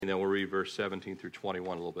then we'll read verse 17 through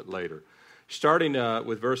 21 a little bit later. Starting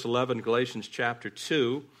with verse 11, Galatians chapter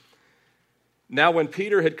 2. Now when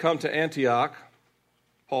Peter had come to Antioch,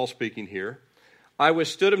 Paul speaking here, I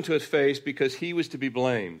withstood him to his face because he was to be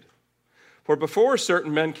blamed. For before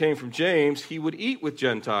certain men came from James, he would eat with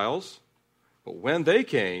Gentiles, but when they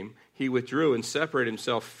came, he withdrew and separated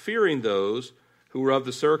himself, fearing those who were of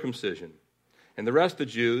the circumcision. And the rest of the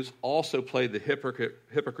Jews also played the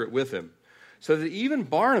hypocrite with him, so that even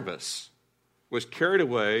Barnabas was carried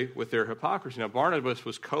away with their hypocrisy. Now, Barnabas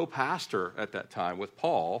was co-pastor at that time with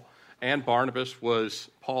Paul, and Barnabas was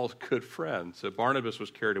Paul's good friend. So Barnabas was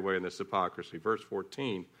carried away in this hypocrisy. Verse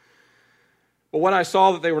 14. But when I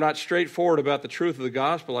saw that they were not straightforward about the truth of the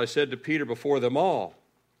gospel, I said to Peter before them all,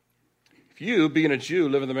 if you, being a Jew,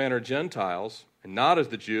 live in the manner of Gentiles, and not as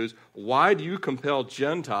the Jews, why do you compel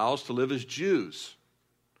Gentiles to live as Jews?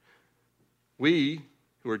 We,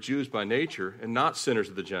 who are Jews by nature, and not sinners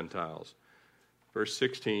of the Gentiles. Verse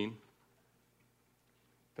 16,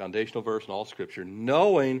 foundational verse in all Scripture,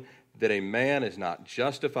 knowing that a man is not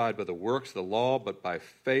justified by the works of the law, but by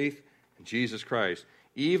faith in Jesus Christ.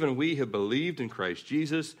 Even we have believed in Christ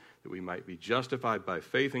Jesus, that we might be justified by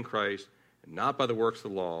faith in Christ, and not by the works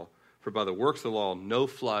of the law. For by the works of the law, no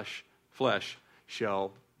flesh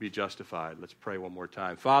shall be justified. Let's pray one more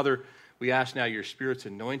time. Father, we ask now your Spirit's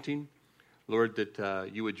anointing, Lord, that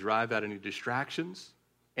you would drive out any distractions,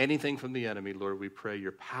 anything from the enemy. Lord, we pray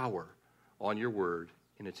your power on your word,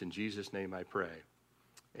 and it's in Jesus' name I pray.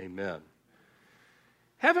 Amen.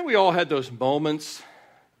 Haven't we all had those moments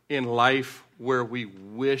in life where we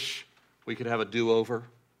wish we could have a do-over?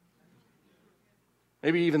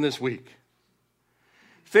 Maybe even this week.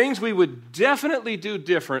 Things we would definitely do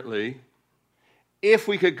differently if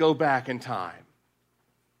we could go back in time.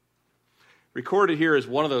 Recorded here is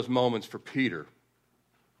one of those moments for Peter.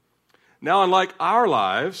 Now, unlike our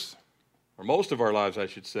lives, or most of our lives, I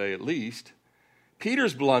should say, at least,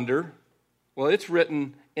 Peter's blunder, well, it's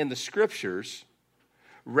written in the Scriptures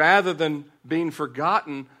rather than being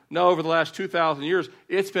forgotten. No, over the last 2,000 years,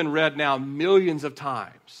 it's been read now millions of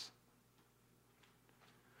times.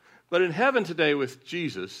 But in heaven today with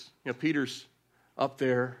Jesus, Peter's up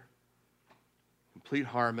there, complete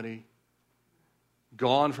harmony,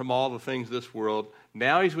 gone from all the things of this world.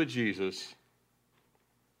 Now he's with Jesus.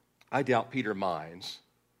 I doubt Peter minds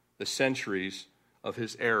the centuries of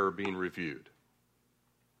his error being reviewed.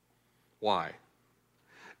 Why?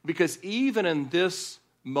 Because even in this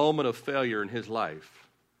moment of failure in his life,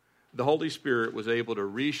 the Holy Spirit was able to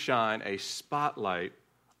reshine a spotlight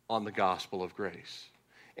on the gospel of grace.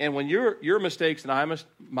 And when your mistakes and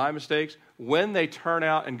my mistakes, when they turn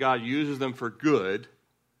out and God uses them for good,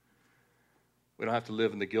 we don't have to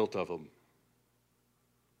live in the guilt of them.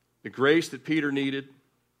 The grace that Peter needed,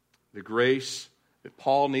 the grace that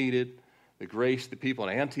Paul needed, the grace that people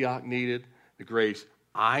in Antioch needed, the grace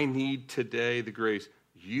I need today, the grace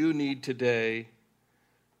you need today,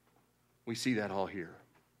 we see that all here.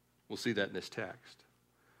 We'll see that in this text.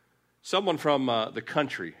 Someone from the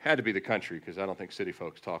country, had to be the country because I don't think city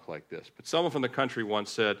folks talk like this, but someone from the country once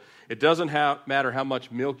said, it doesn't matter how much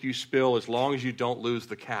milk you spill as long as you don't lose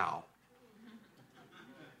the cow.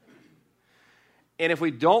 And if we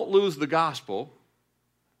don't lose the gospel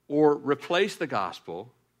or replace the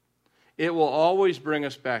gospel, it will always bring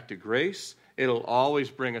us back to grace. It'll always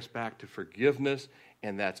bring us back to forgiveness,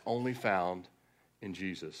 and that's only found in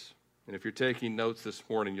Jesus. And if you're taking notes this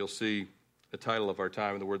morning, you'll see the title of our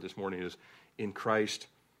time in the Word this morning is In Christ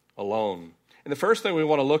Alone. And the first thing we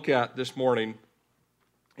want to look at this morning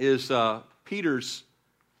is Peter's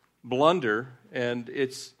blunder, and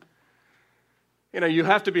it's, you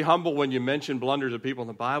have to be humble when you mention blunders of people in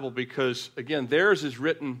the Bible because, again, theirs is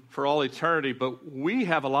written for all eternity, but we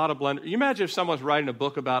have a lot of blunders. You imagine if someone's writing a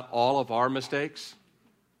book about all of our mistakes?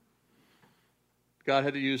 God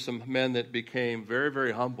had to use some men that became very,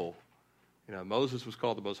 very humble. Moses was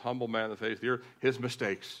called the most humble man on the face of the earth. His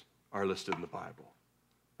mistakes are listed in the Bible.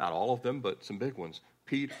 Not all of them, but some big ones.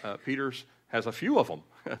 Peter's has a few of them.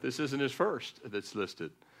 This isn't his first that's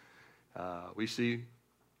listed. We see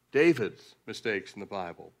David's mistakes in the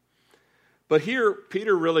Bible. But here,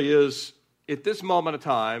 Peter really is, at this moment of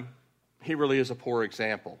time, he really is a poor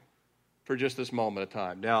example for just this moment of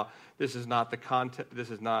time. Now, this is not the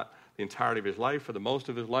entirety of his life. For the most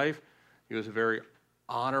of his life, he was a very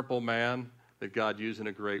honorable man that God used in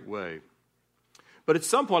a great way. But at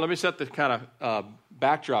some point, let me set the kind of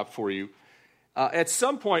backdrop for you. At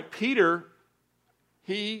some point, Peter,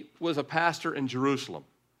 he was a pastor in Jerusalem.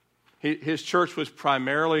 His church was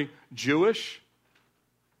primarily Jewish.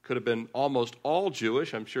 Could have been almost all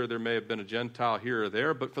Jewish. I'm sure there may have been a Gentile here or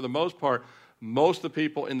there. But for the most part, Most of the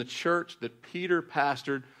people in the church that Peter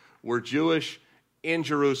pastored were Jewish in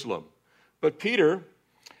Jerusalem. But Peter,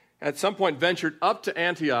 at some point, ventured up to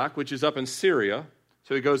Antioch, which is up in Syria.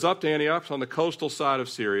 So he goes up to Antioch, it's on the coastal side of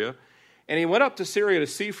Syria. And he went up to Syria to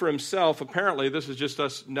see for himself. Apparently, this is just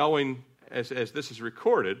us knowing as this is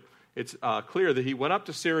recorded. It's clear that he went up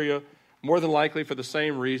to Syria more than likely for the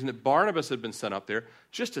same reason that Barnabas had been sent up there,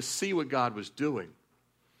 just to see what God was doing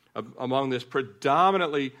among this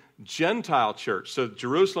predominantly Gentile church. So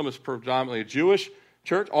Jerusalem is predominantly a Jewish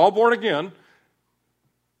church, all born again.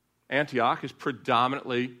 Antioch is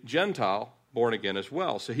predominantly Gentile, born again as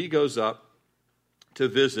well. So he goes up to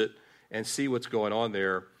visit and see what's going on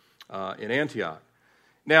there in Antioch.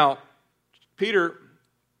 Now, Peter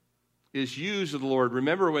is used of the Lord.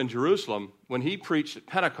 Remember when Jerusalem, when he preached at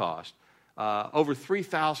Pentecost, over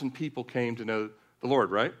 3,000 people came to know the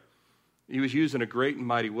Lord, right? He was used in a great and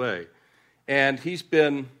mighty way. And he's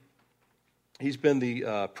been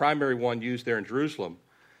the primary one used there in Jerusalem.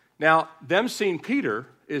 Now, them seeing Peter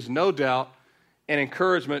is no doubt an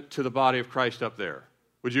encouragement to the body of Christ up there.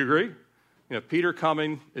 Would you agree? Peter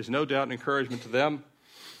coming is no doubt an encouragement to them,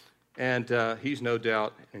 and he's no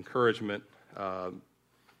doubt encouragement.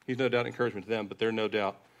 He's no doubt encouragement to them, but they're no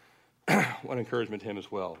doubt one encouragement to him as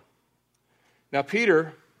well. Now,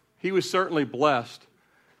 Peter, he was certainly blessed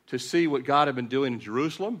to see what God had been doing in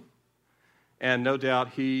Jerusalem, and no doubt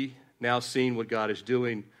he now seeing what God is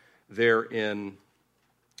doing there in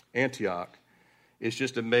Antioch is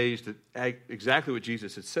just amazed at exactly what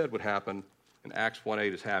Jesus had said would happen in Acts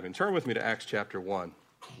 1:8 is happening. Turn with me to Acts chapter 1,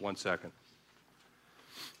 1 second.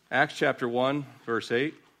 Acts chapter 1, verse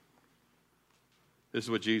 8. This is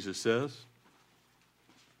what Jesus says.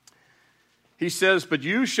 He says, "But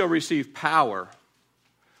you shall receive power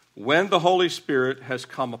when the Holy Spirit has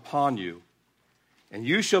come upon you, and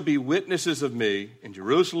you shall be witnesses of me in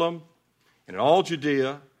Jerusalem, and in all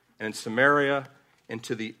Judea, and in Samaria, and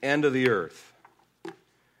to the end of the earth."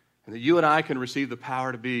 And that you and I can receive the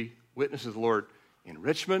power to be witnesses of the Lord in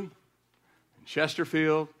Richmond, in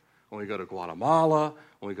Chesterfield, when we go to Guatemala,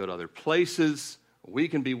 when we go to other places, we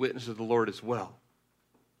can be witnesses of the Lord as well.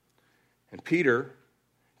 And Peter,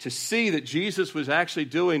 to see that Jesus was actually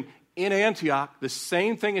doing in Antioch the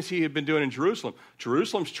same thing as he had been doing in Jerusalem.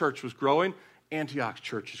 Jerusalem's church was growing, Antioch's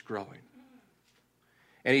church is growing.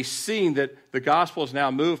 And he's seen that the gospel has now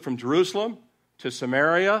moved from Jerusalem to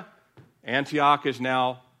Samaria. Antioch is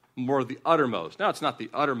now more the uttermost. Now, it's not the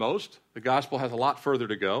uttermost. The gospel has a lot further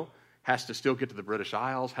to go. Has to still get to the British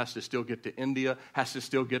Isles, has to still get to India, has to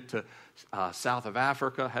still get to south of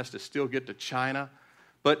Africa, has to still get to China.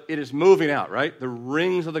 But it is moving out, right? The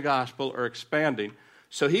rings of the gospel are expanding.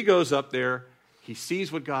 So he goes up there. He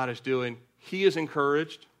sees what God is doing. He is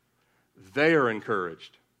encouraged. They are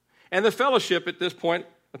encouraged. And the fellowship at this point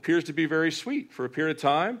appears to be very sweet for a period of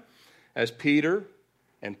time as Peter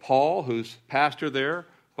and Paul, who's pastor there,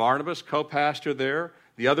 Barnabas, co-pastor there,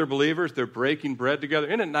 the other believers, they're breaking bread together.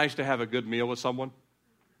 Isn't it nice to have a good meal with someone?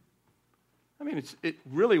 I mean, it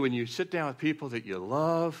really, when you sit down with people that you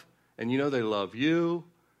love and you know they love you,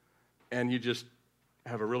 and you just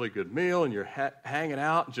have a really good meal and you're hanging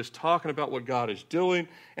out and just talking about what God is doing.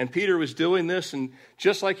 And Peter was doing this, and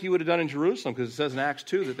just like he would have done in Jerusalem, because it says in Acts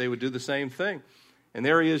 2 that they would do the same thing. And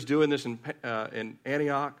there he is doing this in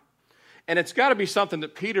Antioch. And it's got to be something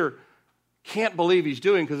that Peter can't believe he's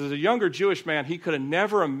doing, because as a younger Jewish man, he could have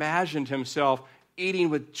never imagined himself eating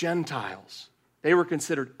with Gentiles. They were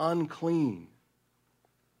considered unclean.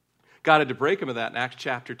 God had to break him of that in Acts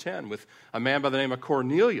chapter 10 with a man by the name of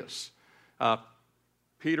Cornelius.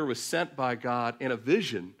 Peter was sent by God in a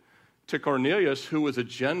vision to Cornelius, who was a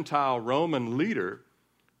Gentile Roman leader.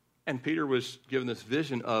 And Peter was given this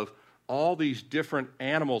vision of all these different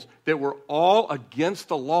animals that were all against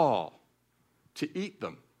the law to eat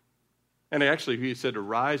them. And actually, he said to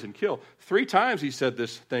rise and kill. 3 times he said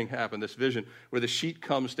this thing happened, this vision, where the sheet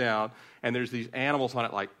comes down and there's these animals on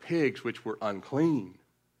it like pigs, which were unclean.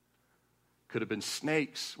 Could have been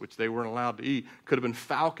snakes, which they weren't allowed to eat. Could have been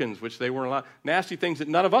falcons, which they weren't allowed. Nasty things that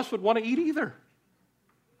none of us would want to eat either.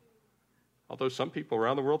 Although some people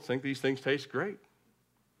around the world think these things taste great.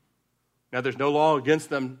 Now, there's no law against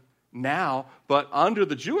them now, but under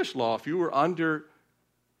the Jewish law, if you were under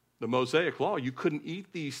the Mosaic law, you couldn't eat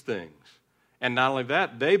these things. And not only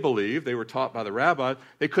that, they believed, they were taught by the rabbis,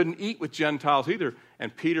 they couldn't eat with Gentiles either.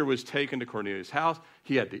 And Peter was taken to Cornelius' house.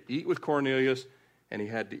 He had to eat with Cornelius, and he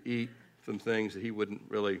had to eat some things that he wouldn't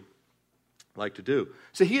really like to do.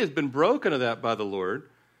 So he has been broken of that by the Lord.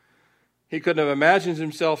 He couldn't have imagined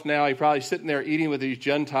himself now. He's probably sitting there eating with these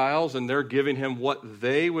Gentiles, and they're giving him what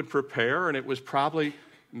they would prepare, and it was probably,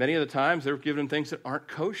 many of the times, they were giving him things that aren't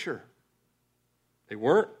kosher. They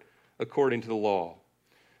weren't according to the law.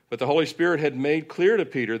 But the Holy Spirit had made clear to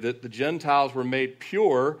Peter that the Gentiles were made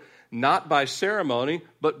pure not by ceremony,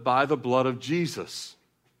 but by the blood of Jesus.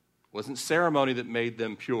 It wasn't ceremony that made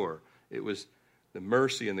them pure. It was the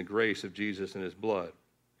mercy and the grace of Jesus and his blood.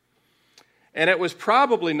 And it was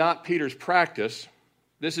probably not Peter's practice.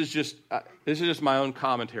 This is just my own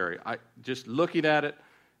commentary. Just looking at it,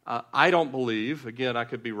 I don't believe, again, I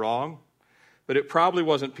could be wrong, but it probably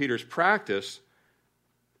wasn't Peter's practice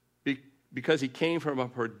because he came from a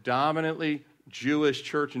predominantly Jewish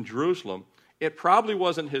church in Jerusalem. It probably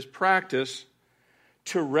wasn't his practice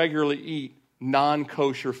to regularly eat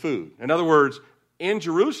non-kosher food. In other words, in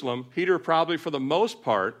Jerusalem, Peter probably, for the most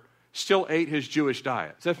part, still ate his Jewish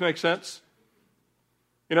diet. Does that make sense?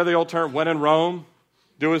 You know the old term, when in Rome,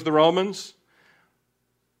 do as the Romans?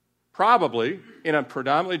 Probably, in a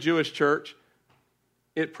predominantly Jewish church,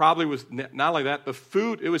 it probably was not like that. The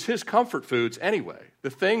food, it was his comfort foods anyway. The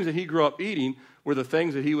things that he grew up eating were the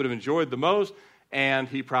things that he would have enjoyed the most, and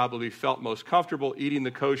he probably felt most comfortable eating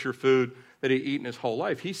the kosher food that he'd eaten his whole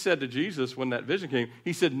life. He said to Jesus when that vision came,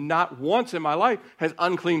 he said, not once in my life has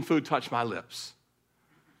unclean food touched my lips.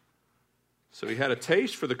 So he had a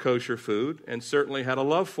taste for the kosher food and certainly had a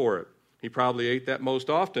love for it. He probably ate that most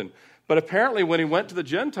often. But apparently when he went to the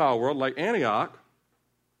Gentile world, like Antioch,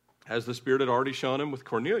 as the Spirit had already shown him with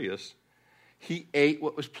Cornelius, he ate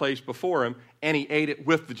what was placed before him, and he ate it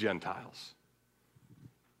with the Gentiles.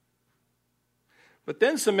 But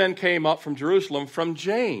then some men came up from Jerusalem from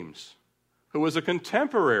James, who was a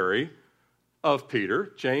contemporary of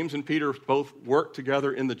Peter. James and Peter both worked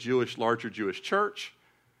together in the larger Jewish church,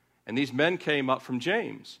 and these men came up from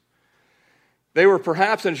James. They were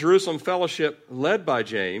perhaps in Jerusalem fellowship led by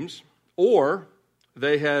James, or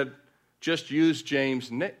they had just used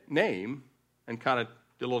James' name and kind of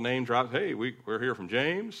did a little name drop. Hey, we're here from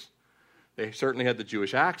James. They certainly had the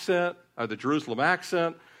Jewish accent, or the Jerusalem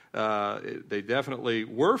accent. They definitely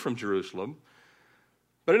were from Jerusalem.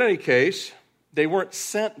 But in any case, they weren't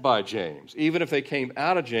sent by James, even if they came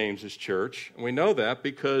out of James's church. And we know that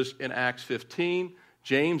because in Acts 15,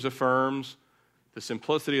 James affirms the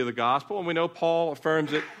simplicity of the gospel, and we know Paul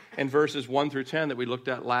affirms it in verses 1 through 10 that we looked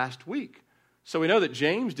at last week. So we know that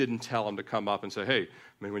James didn't tell him to come up and say, hey,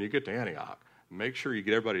 when you get to Antioch, make sure you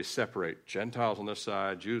get everybody to separate. Gentiles on this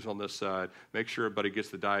side, Jews on this side. Make sure everybody gets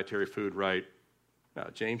the dietary food right. No,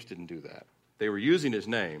 James didn't do that. They were using his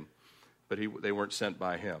name, but they weren't sent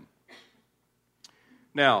by him.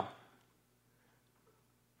 Now,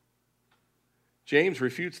 James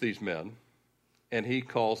refutes these men, and he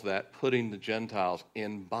calls that putting the Gentiles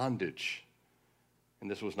in bondage.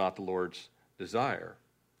 And this was not the Lord's desire.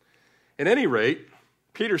 At any rate,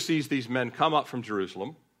 Peter sees these men come up from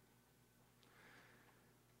Jerusalem,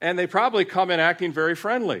 and they probably come in acting very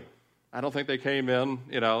friendly. I don't think they came in,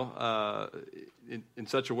 in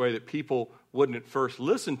such a way that people wouldn't at first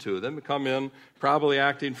listen to them. They come in probably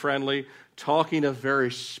acting friendly, talking of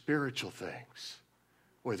very spiritual things.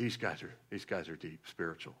 Boy, these guys are deep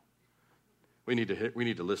spiritual. We need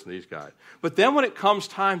to listen to these guys. But then when it comes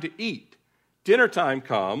time to eat, dinner time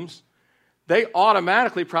comes, they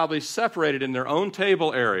automatically probably separated in their own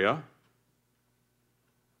table area,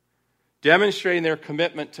 demonstrating their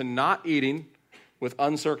commitment to not eating with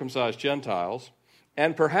uncircumcised Gentiles,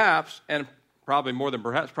 and perhaps, and probably more than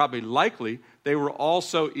perhaps, probably likely, they were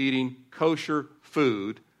also eating kosher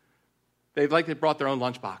food. They brought their own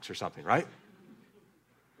lunchbox or something, right?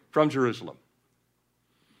 From Jerusalem.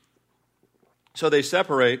 So they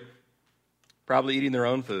separate, probably eating their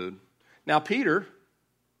own food. Now Peter,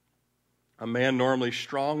 a man normally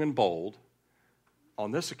strong and bold,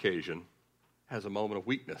 on this occasion has a moment of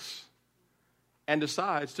weakness and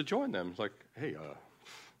decides to join them. It's like, hey,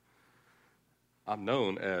 I'm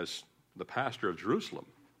known as the pastor of Jerusalem.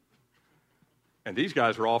 And these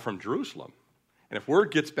guys are all from Jerusalem. And if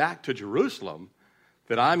word gets back to Jerusalem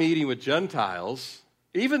that I'm eating with Gentiles,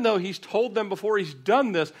 even though he's told them before he's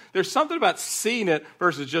done this, there's something about seeing it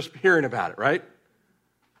versus just hearing about it, right?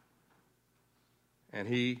 And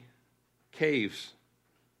he caves,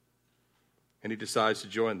 and he decides to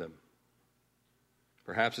join them.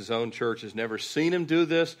 Perhaps his own church has never seen him do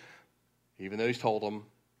this, even though he's told them,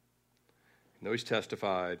 even though he's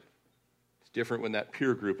testified. It's different when that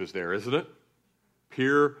peer group is there, isn't it?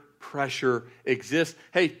 Peer pressure exists.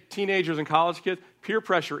 Hey, teenagers and college kids, peer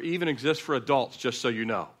pressure even exists for adults, just so you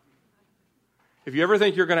know. If you ever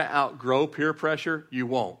think you're going to outgrow peer pressure, you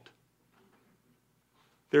won't.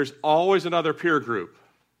 There's always another peer group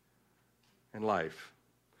in life.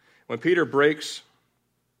 When Peter breaks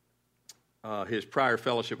his prior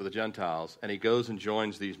fellowship with the Gentiles and he goes and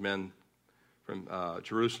joins these men from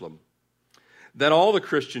Jerusalem, Then all the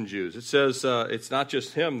Christian Jews. It says, it's not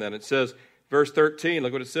just him then. It says, verse 13,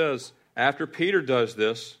 look what it says. After Peter does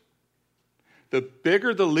this, the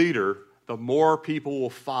bigger the leader, the more people will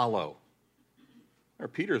follow. Or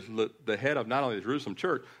Peter's the head of not only the Jerusalem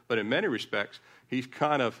church, but in many respects, he's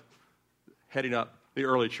kind of heading up the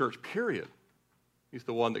early church, period. He's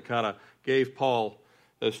the one that kind of gave Paul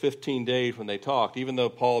those 15 days when they talked, even though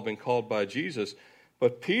Paul had been called by Jesus.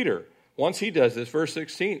 But Peter, once he does this, verse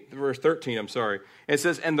 13, it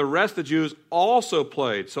says, and the rest of the Jews also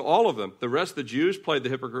played. So all of them, the rest of the Jews played the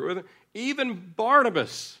hypocrite with him. Even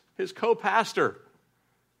Barnabas, his co-pastor,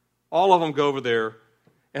 all of them go over there.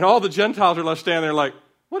 And all the Gentiles are left standing there like,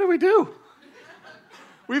 what do we do?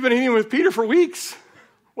 We've been eating with Peter for weeks.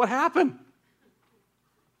 What happened?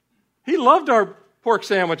 He loved our pork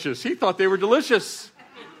sandwiches. He thought they were delicious.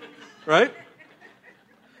 Right?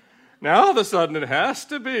 Now all of a sudden it has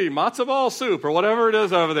to be matzo ball soup or whatever it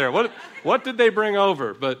is over there. What did they bring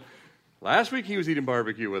over? But last week he was eating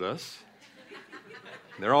barbecue with us.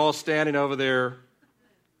 And they're all standing over there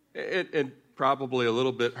and probably a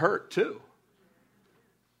little bit hurt too.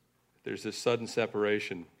 There's this sudden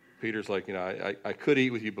separation. Peter's like, I could eat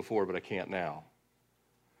with you before, but I can't now.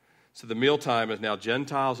 So the mealtime is now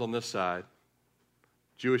Gentiles on this side,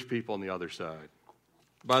 Jewish people on the other side.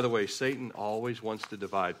 By the way, Satan always wants to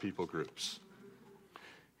divide people groups.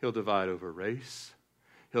 He'll divide over race.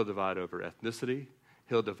 He'll divide over ethnicity.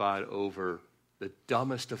 He'll divide over the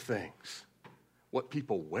dumbest of things. What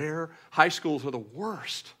people wear. High schools are the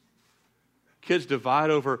worst. Kids divide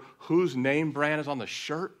over whose name brand is on the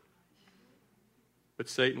shirt. But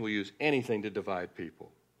Satan will use anything to divide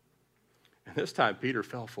people. And this time, Peter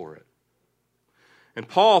fell for it. And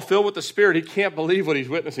Paul, filled with the Spirit, he can't believe what he's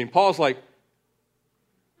witnessing. Paul's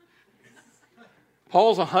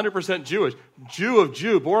 100% Jewish, Jew of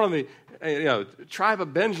Jew, born on the tribe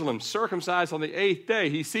of Benjamin, circumcised on the 8th day.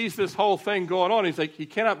 He sees this whole thing going on. He's like, he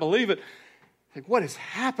cannot believe it. He's like, what has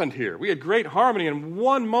happened here? We had great harmony in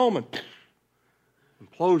one moment.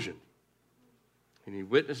 Implosion. And he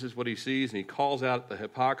witnesses what he sees, and he calls out the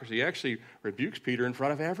hypocrisy. He actually rebukes Peter in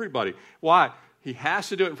front of everybody. Why? He has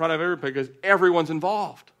to do it in front of everybody because everyone's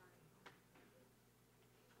involved.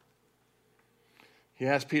 He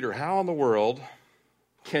asks Peter, how in the world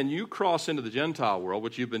can you cross into the Gentile world,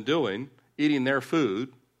 which you've been doing, eating their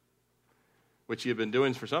food, which you've been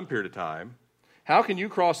doing for some period of time? How can you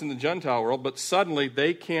cross into the Gentile world, but suddenly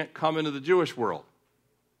they can't come into the Jewish world?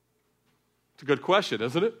 It's a good question,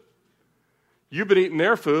 isn't it? You've been eating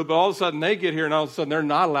their food, but all of a sudden they get here and all of a sudden they're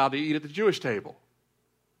not allowed to eat at the Jewish table.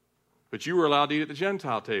 But you were allowed to eat at the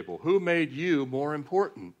Gentile table. Who made you more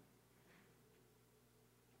important?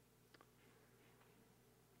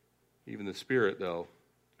 Even the Spirit, though,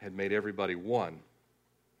 had made everybody one.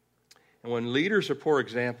 And when leaders are poor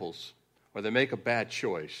examples, or they make a bad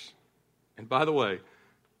choice, and by the way,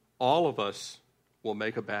 all of us will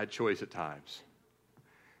make a bad choice at times.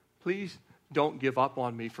 Please don't give up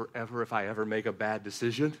on me forever if I ever make a bad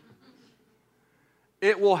decision.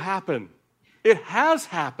 It will happen. It has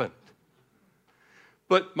happened.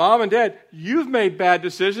 But mom and dad, you've made bad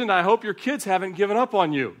decisions. I hope your kids haven't given up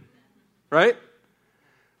on you. Right?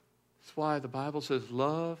 That's why the Bible says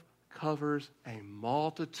love covers a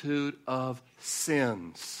multitude of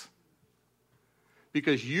sins.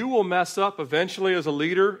 Because you will mess up eventually as a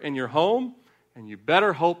leader in your home, and you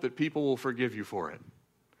better hope that people will forgive you for it.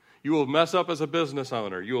 You will mess up as a business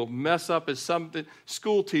owner. You will mess up as some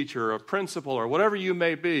school teacher or a principal or whatever you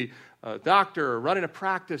may be, a doctor or running a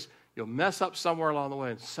practice. You'll mess up somewhere along the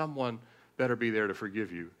way, and someone better be there to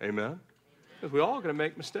forgive you. Amen? Because we're all going to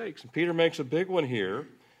make mistakes. And Peter makes a big one here.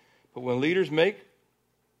 But when leaders make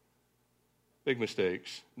big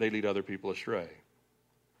mistakes, they lead other people astray.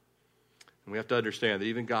 And we have to understand that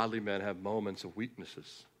even godly men have moments of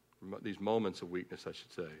weaknesses. These moments of weakness, I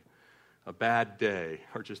should say. A bad day,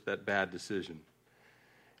 or just that bad decision.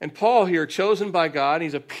 And Paul here, chosen by God,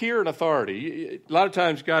 he's a peer in authority. A lot of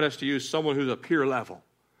times God has to use someone who's a peer level.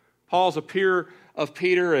 Paul's a peer of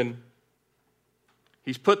Peter, and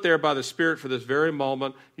he's put there by the Spirit for this very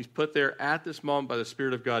moment. He's put there at this moment by the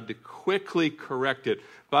Spirit of God to quickly correct it.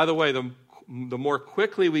 By the way, the more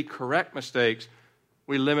quickly we correct mistakes,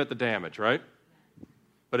 we limit the damage, right?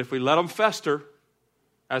 But if we let them fester,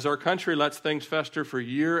 as our country lets things fester for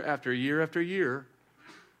year after year after year,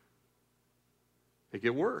 they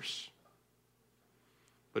get worse.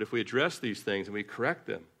 But if we address these things and we correct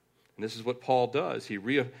them, and this is what Paul does,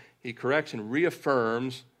 he corrects and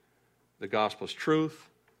reaffirms the gospel's truth,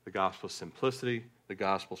 the gospel's simplicity, the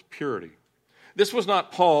gospel's purity. This was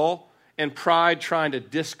not Paul and pride trying to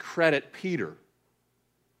discredit Peter.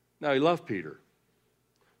 No, he loved Peter.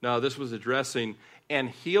 No, this was addressing and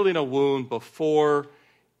healing a wound before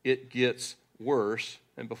it gets worse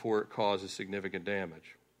and before it causes significant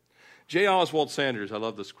damage. J. Oswald Sanders, I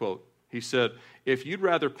love this quote. He said, "If you'd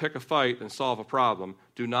rather pick a fight than solve a problem,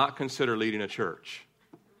 do not consider leading a church."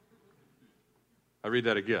 I read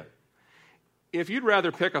that again. If you'd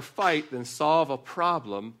rather pick a fight than solve a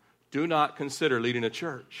problem, do not consider leading a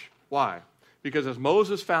church. Why? Because as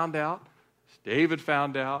Moses found out, as David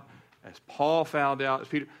found out, as Paul found out, as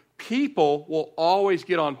Peter, people will always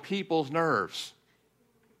get on people's nerves.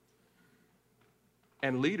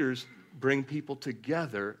 And leaders bring people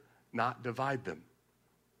together, not divide them.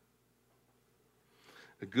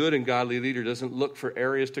 A good and godly leader doesn't look for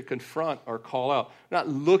areas to confront or call out. Not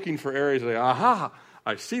looking for areas like, aha,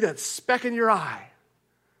 I see that speck in your eye.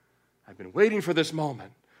 I've been waiting for this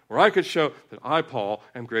moment where I could show that I, Paul,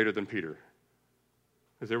 am greater than Peter.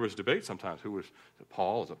 Because there was debate sometimes. Who was it,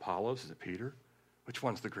 Paul? Is it Apollos? Is it Peter? Which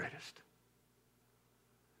one's the greatest?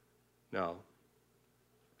 No.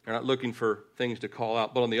 They're not looking for things to call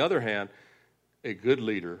out. But on the other hand, a good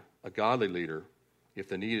leader, a godly leader, if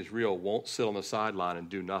the need is real, won't sit on the sideline and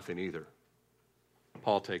do nothing either.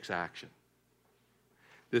 Paul takes action.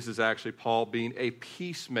 This is actually Paul being a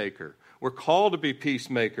peacemaker. We're called to be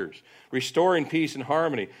peacemakers, restoring peace and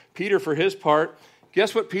harmony. Peter, for his part,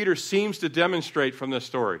 guess what Peter seems to demonstrate from this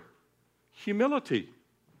story? Humility.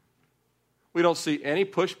 We don't see any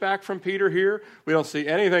pushback from Peter here. We don't see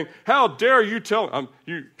anything. How dare you tell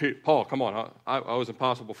Paul, come on. I was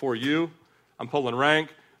apostle before you. I'm pulling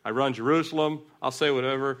rank. I run Jerusalem. I'll say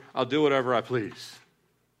whatever. I'll do whatever I please.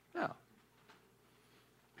 No.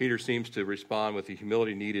 Peter seems to respond with the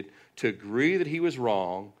humility needed to agree that he was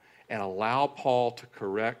wrong and allow Paul to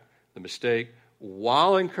correct the mistake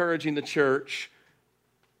while encouraging the church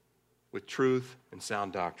with truth and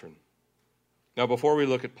sound doctrine. Now, before we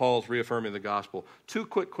look at Paul's reaffirming the gospel, 2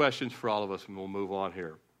 quick questions for all of us, and we'll move on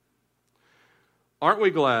here. Aren't we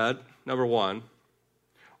glad, number one,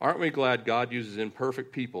 aren't we glad God uses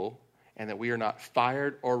imperfect people and that we are not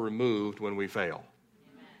fired or removed when we fail?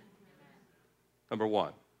 Amen. Number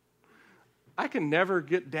one, I can never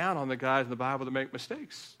get down on the guys in the Bible that make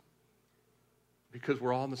mistakes because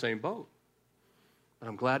we're all in the same boat. But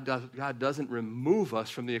I'm glad God doesn't remove us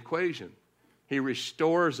from the equation. He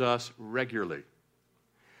restores us regularly.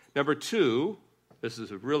 Number two, this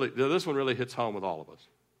one really hits home with all of us.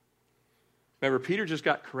 Remember, Peter just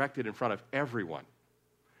got corrected in front of everyone.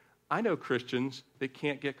 I know Christians that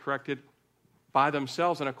can't get corrected by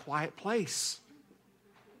themselves in a quiet place.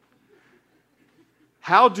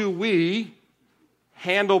 How do we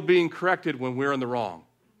handle being corrected when we're in the wrong?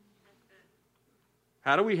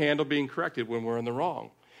 How do we handle being corrected when we're in the wrong?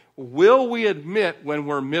 Will we admit when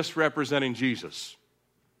we're misrepresenting Jesus?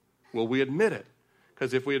 Will we admit it?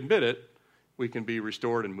 Because if we admit it, we can be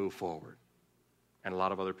restored and move forward. And a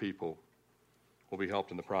lot of other people will be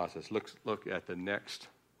helped in the process. Look at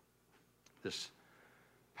this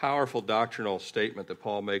powerful doctrinal statement that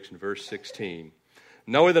Paul makes in verse 16.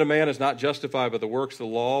 Knowing that a man is not justified by the works of the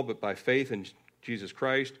law, but by faith in Jesus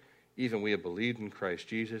Christ, even we have believed in Christ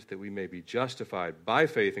Jesus, that we may be justified by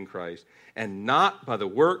faith in Christ, and not by the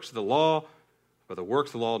works of the law. By the works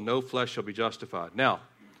of the law, no flesh shall be justified. Now,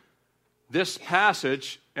 this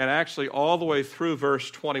passage, and actually all the way through verse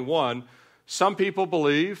 21, some people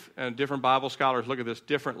believe, and different Bible scholars look at this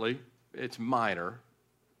differently, it's minor.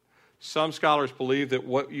 Some scholars believe that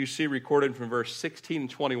what you see recorded from verse 16 and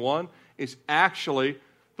 21 is actually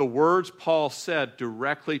the words Paul said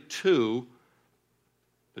directly to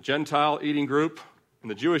the Gentile eating group and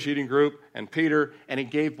the Jewish eating group and Peter, and he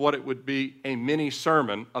gave what it would be a mini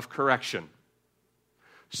sermon of correction.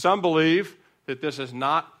 Some believe that this is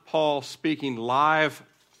not Paul speaking live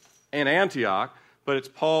in Antioch, but it's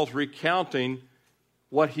Paul's recounting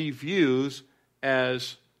what he views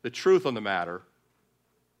as the truth on the matter,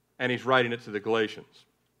 and he's writing it to the Galatians.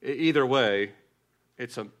 Either way,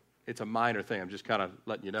 it's a minor thing. I'm just kind of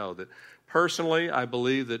letting you know that personally, I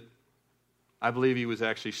believe he was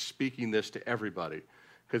actually speaking this to everybody.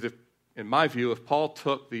 Because in my view, if Paul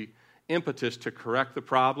took the impetus to correct the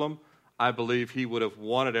problem, I believe he would have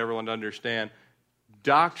wanted everyone to understand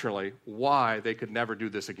doctrinally why they could never do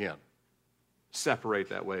this again. Separate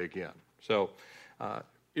that way again. So,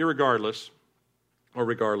 irregardless, or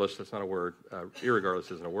regardless, that's not a word.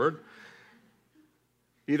 Irregardless isn't a word.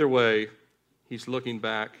 Either way, he's looking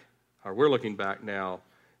back, or we're looking back now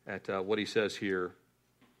at what he says here.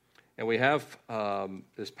 And we have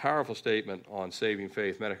this powerful statement on saving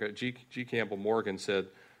faith. G. Campbell Morgan said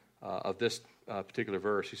of this particular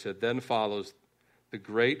verse, he said, then follows the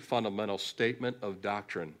great fundamental statement of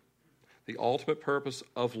doctrine. The ultimate purpose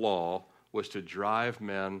of law was to drive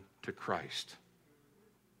men to Christ.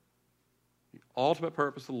 The ultimate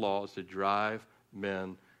purpose of the law is to drive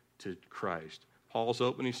men to Christ. Paul's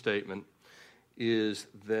opening statement is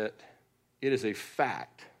that it is a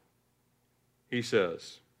fact. He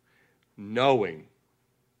says, knowing.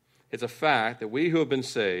 It's a fact that we who have been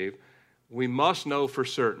saved, we must know for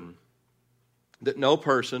certain that no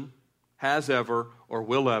person has ever or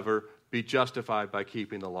will ever be justified by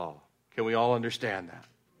keeping the law. Can we all understand that?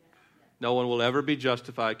 No one will ever be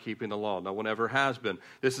justified keeping the law. No one ever has been.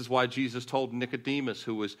 This is why Jesus told Nicodemus,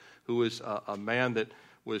 who was a man that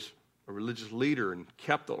was a religious leader and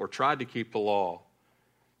kept or tried to keep the law,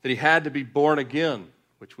 that he had to be born again,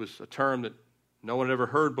 which was a term that no one had ever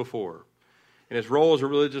heard before. And his role as a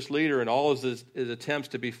religious leader and all his attempts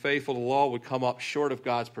to be faithful to the law would come up short of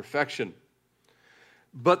God's perfection.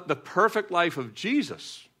 But the perfect life of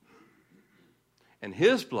Jesus and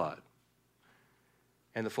his blood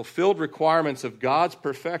and the fulfilled requirements of God's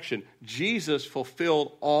perfection, Jesus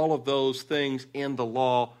fulfilled all of those things in the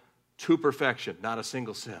law to perfection, not a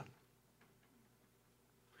single sin.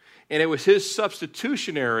 And it was his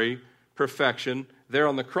substitutionary perfection there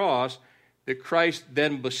on the cross that Christ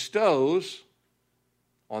then bestows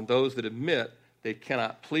on those that admit they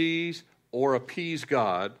cannot please or appease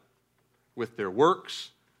God with their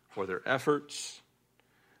works or their efforts,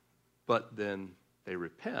 but then they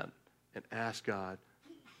repent and ask God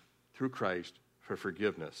through Christ for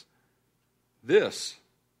forgiveness. This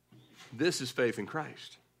is faith in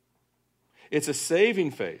Christ. It's a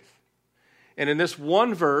saving faith. And in this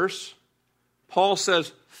one verse, Paul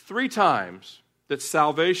says 3 times that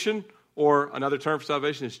salvation, or another term for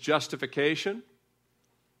salvation is justification,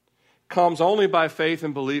 comes only by faith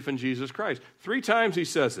and belief in Jesus Christ. 3 times he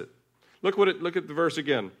says it. Look at the verse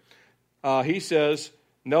again. He says,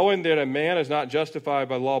 knowing that a man is not justified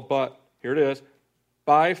by law, but, here it is,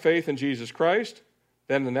 by faith in Jesus Christ.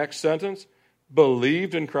 Then the next sentence,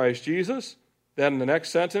 believed in Christ Jesus. Then the next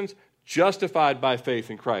sentence, justified by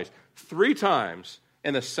faith in Christ. 3 times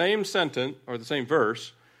in the same sentence, or the same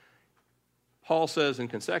verse, Paul says in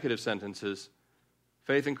consecutive sentences,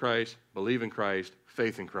 faith in Christ, believe in Christ,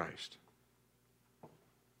 faith in Christ.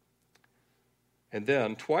 And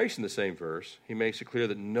then, twice in the same verse, he makes it clear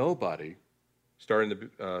that nobody, starting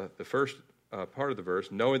the first part of the verse,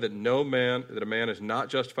 knowing that a man is not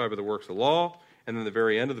justified by the works of the law, and then the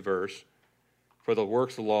very end of the verse, for the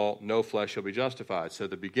works of the law, no flesh shall be justified. So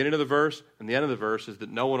the beginning of the verse and the end of the verse is that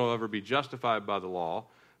no one will ever be justified by the law,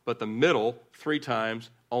 but the middle, 3 times,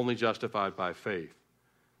 only justified by faith.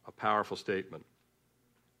 A powerful statement.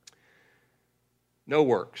 No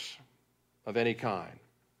works of any kind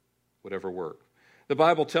would ever work. The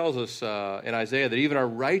Bible tells us in Isaiah that even our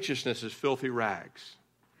righteousness is filthy rags.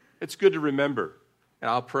 It's good to remember. And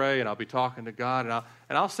I'll pray and I'll be talking to God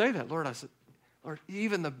and I'll say that, Lord, Lord,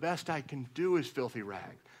 even the best I can do is filthy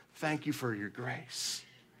rag. Thank you for your grace.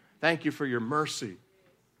 Thank you for your mercy.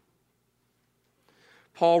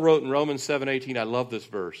 Paul wrote in Romans 7:18, I love this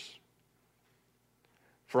verse.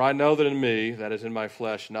 For I know that in me, that is in my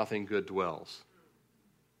flesh, nothing good dwells.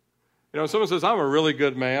 You know, when someone says, I'm a really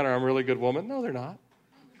good man or I'm a really good woman, no, they're not.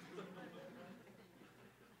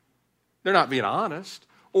 They're not being honest.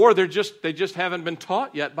 Or they just haven't been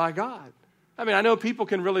taught yet by God. I mean, I know people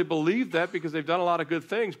can really believe that because they've done a lot of good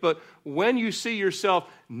things, but when you see yourself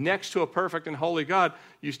next to a perfect and holy God,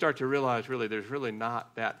 you start to realize, really, there's really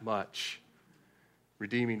not that much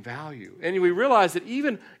redeeming value. And we realize that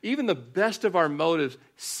even the best of our motives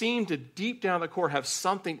seem to, deep down the core, have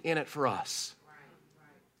something in it for us.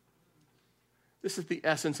 This is the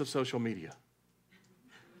essence of social media.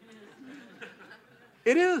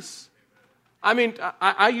 It is. I mean,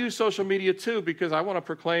 I use social media too because I want to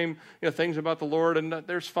proclaim things about the Lord, and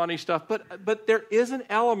there's funny stuff. But there is an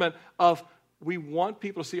element of we want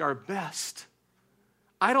people to see our best.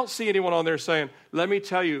 I don't see anyone on there saying, let me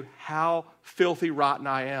tell you how filthy rotten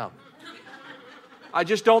I am. I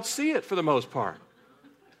just don't see it for the most part.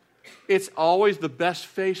 It's always the best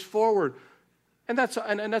face forward. And that's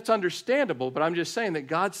understandable, but I'm just saying that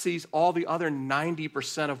God sees all the other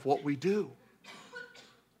 90% of what we do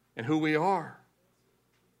and who we are.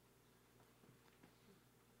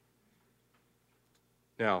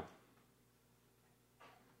 Now,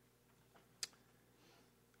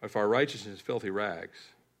 if our righteousness is filthy rags,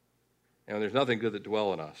 and there's nothing good that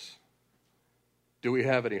dwell in us, do we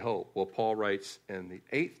have any hope? Well, Paul writes in the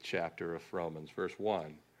 8th chapter of Romans, verse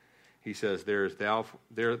 1, he says, there is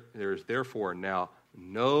therefore now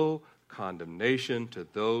no condemnation to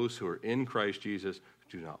those who are in Christ Jesus,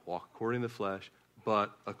 who do not walk according to the flesh,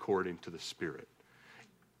 but according to the Spirit.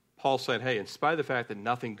 Paul said, hey, in spite of the fact that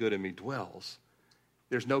nothing good in me dwells,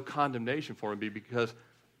 there's no condemnation for me because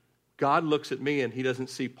God looks at me and he doesn't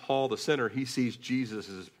see Paul the sinner. He sees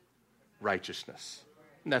Jesus' righteousness.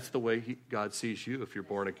 And that's the way God sees you if you're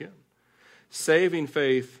born again. Saving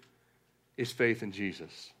faith is faith in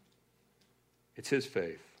Jesus. It's his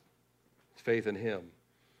faith. It's faith in him.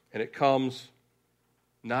 And it comes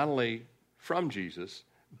not only from Jesus,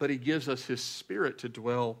 but he gives us his Spirit to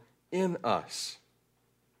dwell in us.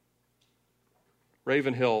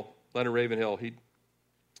 Leonard Ravenhill,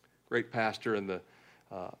 great pastor in the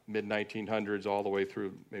mid-1900s all the way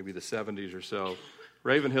through maybe the 70s or so.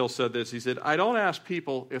 Ravenhill said this. He said, I don't ask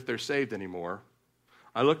people if they're saved anymore.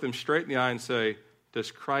 I look them straight in the eye and say,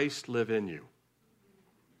 does Christ live in you?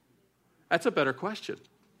 That's a better question.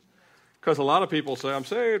 Because a lot of people say, I'm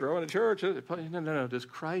saved, or I'm in church. No. Does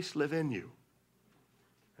Christ live in you?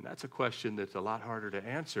 And that's a question that's a lot harder to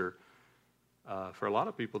answer for a lot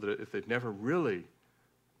of people that if they've never really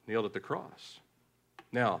kneeled at the cross.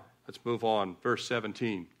 Now, let's move on. Verse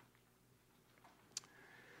 17.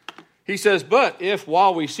 He says, but if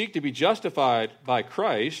while we seek to be justified by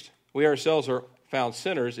Christ, we ourselves are found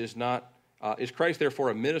sinners, is Christ therefore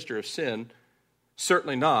a minister of sin?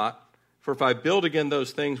 Certainly not. For if I build again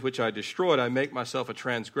those things which I destroyed, I make myself a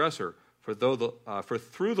transgressor. For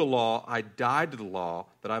through the law I died to the law,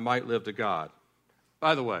 that I might live to God.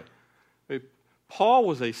 By the way, Paul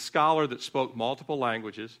was a scholar that spoke multiple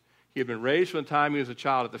languages. He had been raised from the time he was a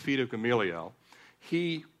child at the feet of Gamaliel.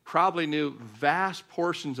 He probably knew vast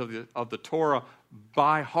portions of the Torah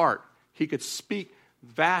by heart. He could speak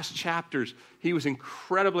vast chapters. He was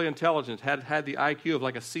incredibly intelligent, had the IQ of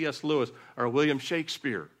like a C.S. Lewis or a William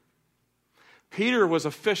Shakespeare. Peter was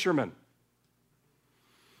a fisherman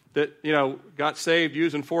that, got saved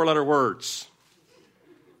using 4-letter words.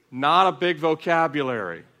 Not a big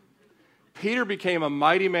vocabulary. Peter became a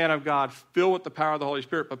mighty man of God, filled with the power of the Holy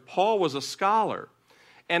Spirit, but Paul was a scholar.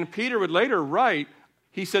 And Peter would later write,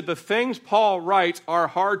 he said, the things Paul writes are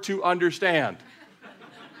hard to understand.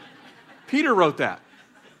 Peter wrote that.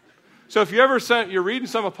 So if you're reading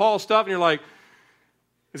some of Paul's stuff and you're like,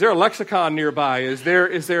 is there a lexicon nearby? Is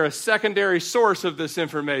there a secondary source of this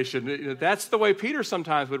information? That's the way Peter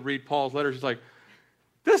sometimes would read Paul's letters. He's like,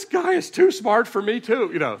 this guy is too smart for me too.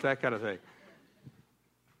 That kind of thing.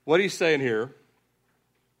 What he's saying here,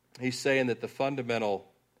 he's saying that the fundamental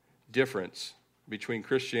difference between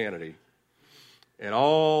Christianity and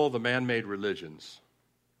all the man-made religions,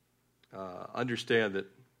 understand that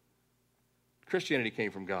Christianity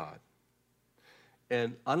came from God.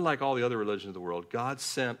 And unlike all the other religions of the world, God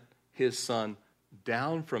sent his Son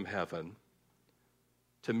down from heaven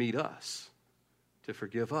to meet us, to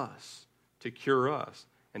forgive us, to cure us,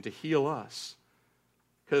 and to heal us.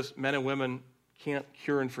 Because men and women can't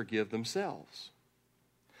cure and forgive themselves.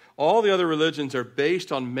 All the other religions are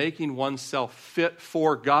based on making oneself fit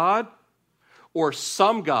for God, or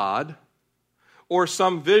some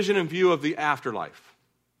vision and view of the afterlife.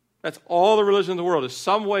 That's all the religion in the world, is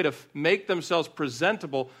some way to make themselves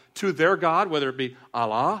presentable to their God, whether it be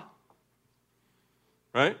Allah,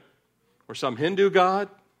 right? Or some Hindu God,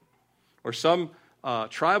 or some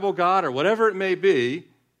tribal God, or whatever it may be,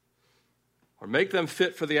 or make them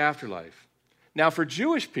fit for the afterlife. Now, for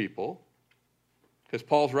Jewish people, because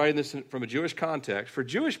Paul's writing this from a Jewish context, for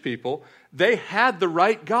Jewish people, they had the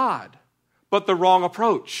right God, but the wrong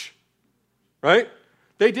approach, right?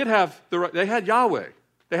 They had Yahweh.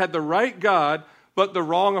 They had the right God, but the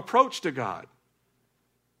wrong approach to God.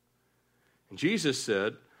 And Jesus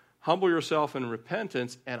said, humble yourself in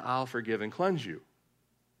repentance, and I'll forgive and cleanse you.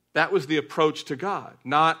 That was the approach to God.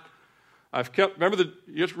 Not, remember the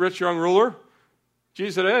rich young ruler?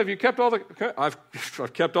 Jesus said, hey, have you kept all the, I've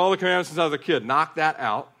kept all the commandments since I was a kid. Knock that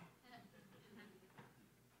out.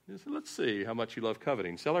 He said, let's see how much you love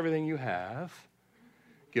coveting. Sell everything you have.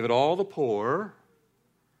 Give it all to the poor.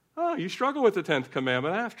 Oh, you struggle with the 10th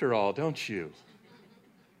commandment after all, don't you?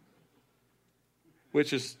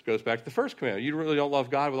 Which goes back to the first commandment. You really don't love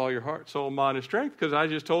God with all your heart, soul, mind, and strength because I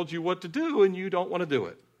just told you what to do and you don't want to do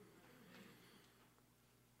it.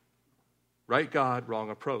 Right God, wrong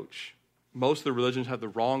approach. Most of the religions have the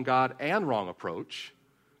wrong God and wrong approach.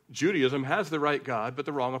 Judaism has the right God, but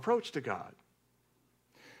the wrong approach to God.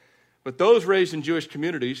 But those raised in Jewish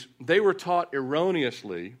communities, they were taught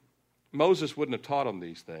erroneously. Moses wouldn't have taught them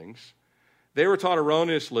these things. They were taught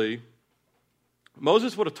erroneously.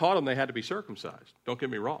 Moses would have taught them they had to be circumcised. Don't get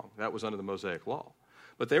me wrong. That was under the Mosaic law.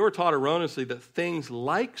 But they were taught erroneously that things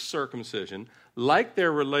like circumcision, like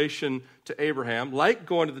their relation to Abraham, like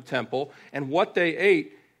going to the temple, and what they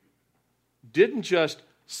ate didn't just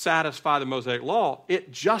satisfy the Mosaic law.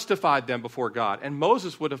 It justified them before God. And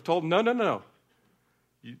Moses would have told them, no.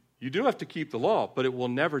 You do have to keep the law, but it will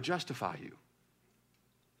never justify you.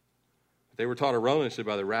 They were taught erroneously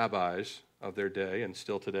by the rabbis of their day, and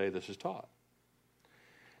still today this is taught.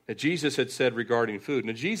 That Jesus had said regarding food.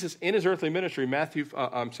 Now Jesus, in his earthly ministry,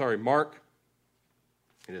 Mark,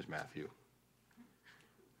 it is Matthew.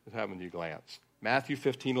 What happened to you glance? Matthew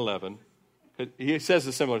 15:11. He says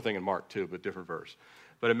a similar thing in Mark too, but different verse.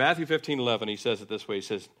 But in Matthew 15:11, he says it this way. He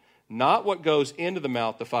says, not what goes into the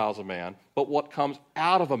mouth defiles a man, but what comes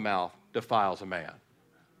out of a mouth defiles a man.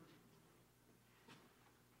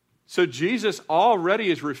 So Jesus already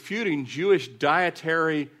is refuting Jewish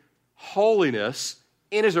dietary holiness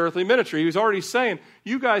in his earthly ministry. He was already saying,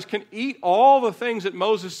 you guys can eat all the things that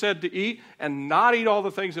Moses said to eat and not eat all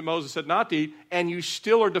the things that Moses said not to eat, and you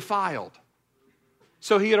still are defiled.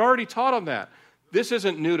 So he had already taught them that. This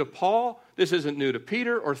isn't new to Paul. This isn't new to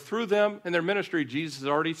Peter, or through them in their ministry. Jesus has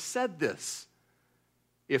already said this,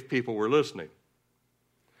 if people were listening.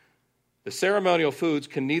 The ceremonial foods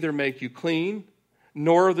can neither make you clean,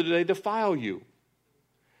 nor do they defile you.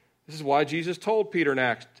 This is why Jesus told Peter in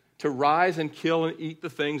Acts to rise and kill and eat the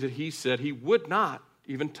things that he said he would not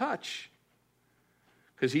even touch,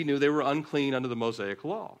 because he knew they were unclean under the Mosaic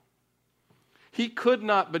law. He could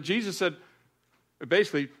not, but Jesus said,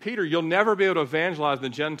 basically, Peter, you'll never be able to evangelize in the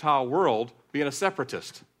Gentile world being a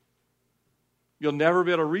separatist. You'll never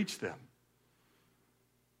be able to reach them.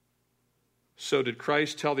 So did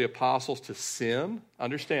Christ tell the apostles to sin?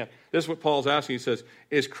 Understand, this is what Paul's asking. He says,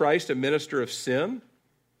 is Christ a minister of sin?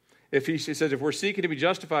 He says, if we're seeking to be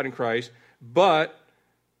justified in Christ, but,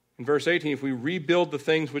 in verse 18, if we rebuild the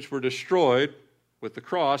things which were destroyed with the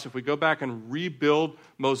cross, if we go back and rebuild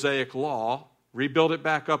Mosaic law, rebuild it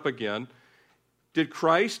back up again, did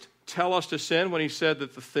Christ tell us to sin when he said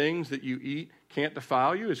that the things that you eat can't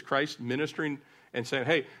defile you? Is Christ ministering and saying,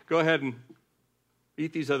 hey, go ahead and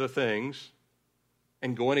eat these other things,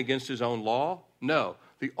 and going against his own law? No.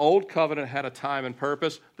 The old covenant had a time and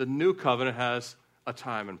purpose. The new covenant has a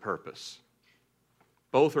time and purpose.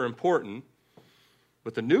 Both are important,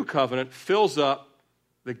 but the new covenant fills up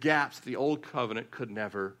the gaps the old covenant could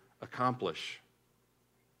never accomplish.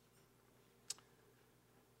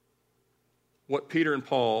 What Peter and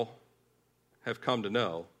Paul have come to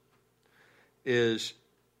know is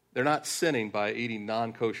they're not sinning by eating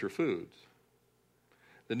non-kosher foods.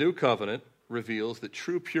 The new covenant reveals that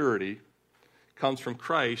true purity comes from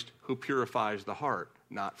Christ, who purifies the heart,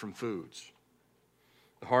 not from foods.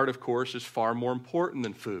 The heart, of course, is far more important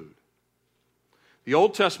than food. The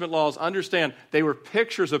Old Testament laws, understand, they were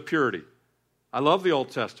pictures of purity. I love the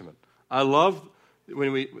Old Testament. I love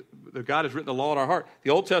when God has written the law in our heart.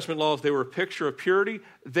 The Old Testament laws, they were a picture of purity.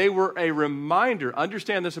 They were a reminder.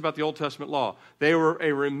 Understand this about the Old Testament law. They were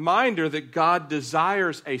a reminder that God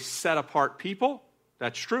desires a set-apart people.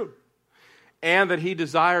 That's true. And that he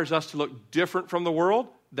desires us to look different from the world.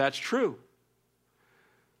 That's true.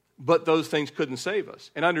 But those things couldn't save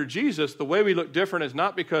us. And under Jesus, the way we look different is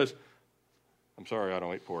not because, I'm sorry, I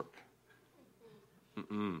don't eat pork.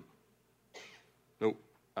 Nope,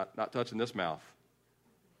 not touching this mouth.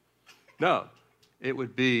 No, it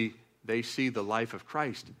would be they see the life of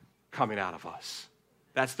Christ coming out of us.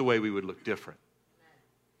 That's the way we would look different.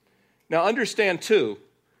 Now understand too,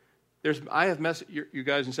 you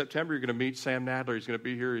guys in September, you're going to meet Sam Nadler. He's going to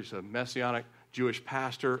be here. He's a Messianic Jewish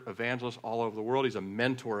pastor, evangelist all over the world. He's a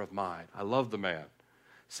mentor of mine. I love the man.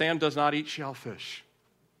 Sam does not eat shellfish.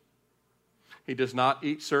 He does not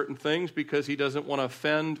eat certain things because he doesn't want to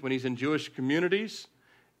offend when he's in Jewish communities.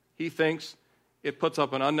 He thinks it puts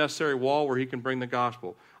up an unnecessary wall where he can bring the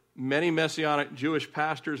gospel. Many Messianic Jewish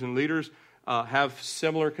pastors and leaders have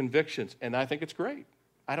similar convictions, and I think it's great.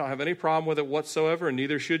 I don't have any problem with it whatsoever, and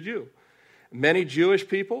neither should you. Many Jewish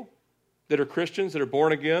people that are Christians, that are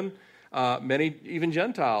born again, many even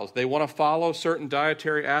Gentiles, they want to follow certain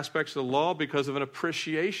dietary aspects of the law because of an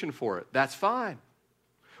appreciation for it. That's fine.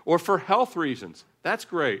 Or for health reasons. That's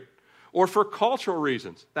great. Or for cultural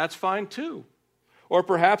reasons. That's fine too. Or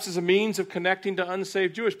perhaps as a means of connecting to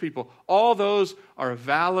unsaved Jewish people. All those are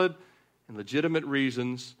valid and legitimate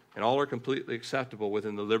reasons, and all are completely acceptable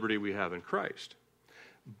within the liberty we have in Christ.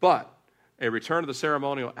 But a return to the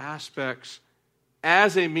ceremonial aspects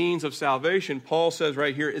as a means of salvation, Paul says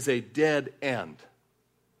right here, is a dead end.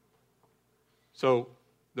 So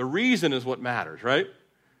the reason is what matters, right?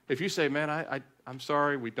 If you say, man, I'm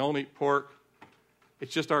sorry, we don't eat pork,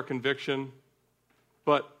 it's just our conviction,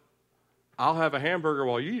 but I'll have a hamburger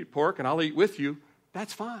while you eat pork and I'll eat with you,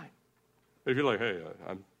 that's fine. But if you're like, hey,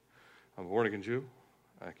 I'm a born-again Jew,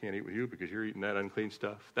 I can't eat with you because you're eating that unclean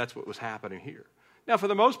stuff, that's what was happening here. Now, for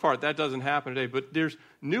the most part, that doesn't happen today, but there's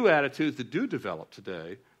new attitudes that do develop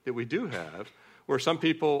today that we do have, where some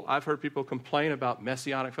people, I've heard people complain about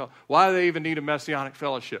messianic fellowship. Why do they even need a messianic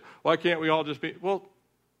fellowship? Why can't we all just be? Well,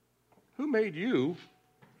 who made you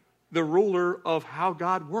the ruler of how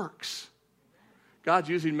God works? God's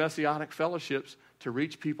using messianic fellowships to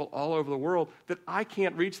reach people all over the world that I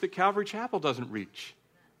can't reach, that Calvary Chapel doesn't reach.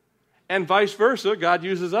 And vice versa, God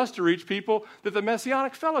uses us to reach people that the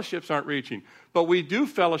messianic fellowships aren't reaching. But we do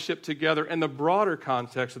fellowship together in the broader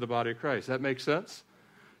context of the body of Christ. That makes sense?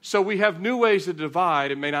 So we have new ways to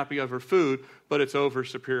divide. It may not be over food, but it's over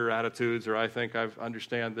superior attitudes, or I think I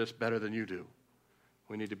understand this better than you do.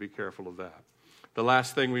 We need to be careful of that. The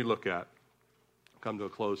last thing we look at, come to a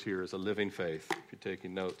close here, is a living faith, if you're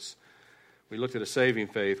taking notes. We looked at a saving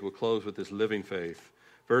faith. We'll close with this living faith.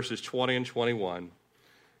 Verses 20 and 21.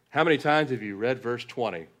 How many times have you read verse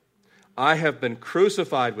 20? I have been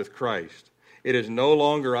crucified with Christ. It is no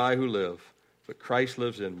longer I who live, but Christ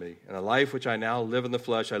lives in me. And the life which I now live in the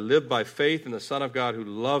flesh, I live by faith in the Son of God who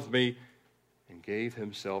loved me and gave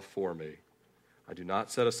himself for me. I do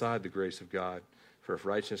not set aside the grace of God, for if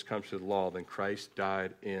righteousness comes through the law, then Christ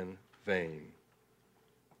died in vain.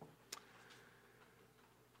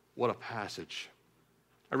 What a passage.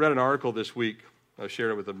 I read an article this week. I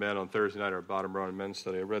shared it with the men on Thursday night, our bottom rung men's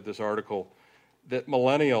study. I read this article that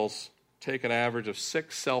millennials take an average of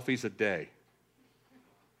 6 selfies a day.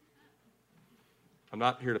 I'm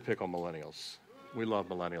not here to pick on millennials. We love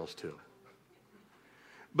millennials too.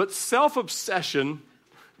 But self-obsession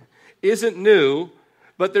isn't new,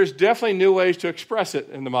 but there's definitely new ways to express it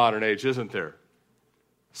in the modern age, isn't there?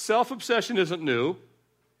 Self-obsession isn't new.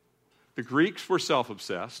 The Greeks were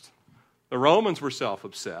self-obsessed. The Romans were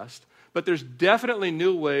self-obsessed. But there's definitely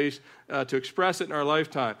new ways to express it in our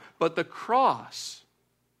lifetime. But the cross,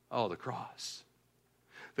 the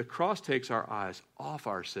cross takes our eyes off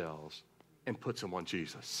ourselves and puts them on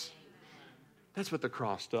Jesus. That's what the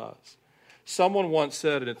cross does. Someone once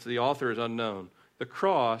said, and the author is unknown, the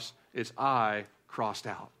cross is I crossed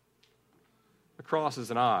out. The cross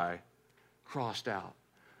is an I crossed out.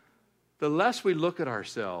 The less we look at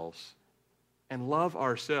ourselves and love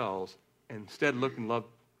ourselves, and instead look and love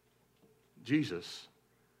Jesus,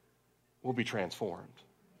 will be transformed.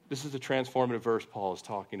 This is the transformative verse Paul is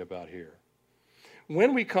talking about here.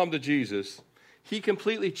 When we come to Jesus, he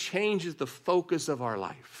completely changes the focus of our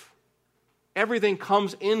life. Everything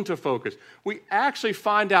comes into focus. We actually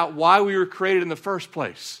find out why we were created in the first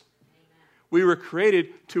place. We were created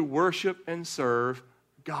to worship and serve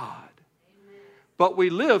God. But we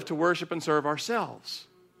live to worship and serve ourselves.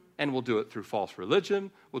 And we'll do it through false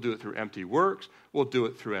religion. We'll do it through empty works. We'll do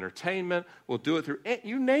it through entertainment. We'll do it through,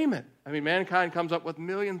 you name it. I mean, mankind comes up with a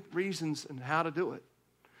million reasons and how to do it.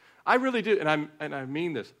 I really do, and I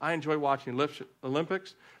mean this. I enjoy watching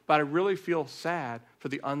Olympics, but I really feel sad for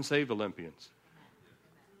the unsaved Olympians.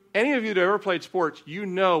 Any of you that ever played sports, you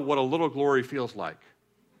know what a little glory feels like.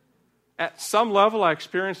 At some level, I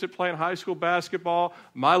experienced it playing high school basketball.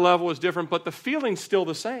 My level was different, but the feeling's still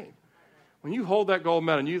the same. When you hold that gold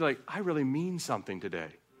medal and you're like, I really mean something today.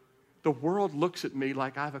 The world looks at me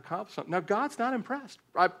like I've accomplished something. Now, God's not impressed.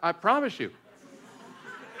 I promise you.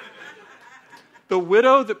 The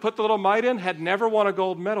widow that put the little mite in had never won a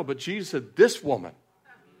gold medal, but Jesus said, this woman.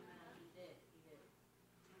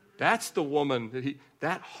 That's the woman,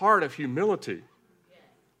 that heart of humility.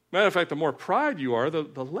 Matter of fact, the more pride you are,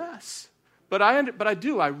 the less. But I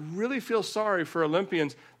really feel sorry for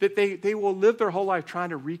Olympians that they will live their whole life trying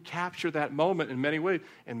to recapture that moment in many ways.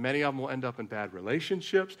 And many of them will end up in bad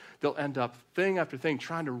relationships. They'll end up thing after thing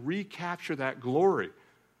trying to recapture that glory.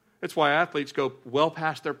 That's why athletes go well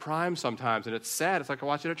past their prime sometimes. And it's sad. It's like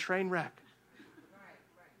watching a train wreck.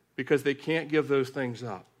 Because they can't give those things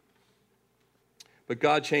up. But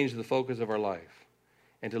God changes the focus of our life.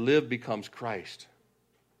 And to live becomes Christ.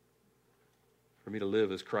 For me to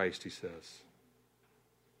live as Christ, he says,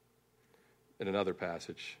 in another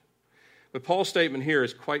passage. But Paul's statement here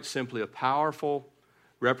is quite simply a powerful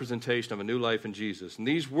representation of a new life in Jesus. And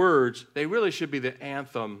these words, they really should be the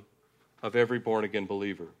anthem of every born-again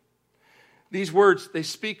believer. These words, they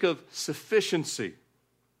speak of sufficiency,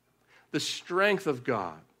 the strength of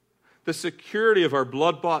God, the security of our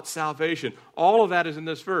blood-bought salvation. All of that is in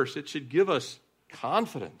this verse. It should give us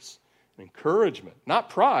confidence. Encouragement,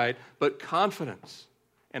 not pride, but confidence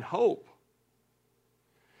and hope.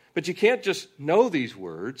 But you can't just know these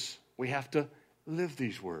words. We have to live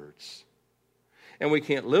these words. And we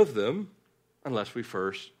can't live them unless we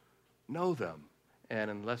first know them.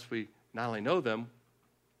 And unless we not only know them,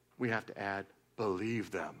 we have to add,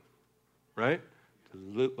 believe them. Right?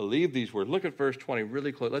 To believe these words. Look at verse 20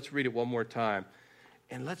 really close. Let's read it one more time.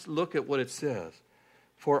 And let's look at what it says.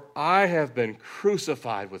 For I have been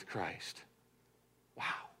crucified with Christ.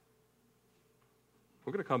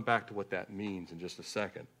 We're going to come back to what that means in just a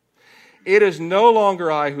second. It is no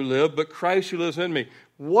longer I who live, but Christ who lives in me.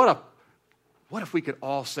 What if we could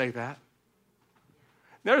all say that?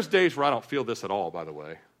 There's days where I don't feel this at all, by the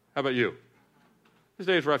way. How about you? There's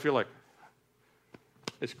days where I feel like,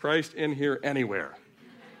 is Christ in here anywhere?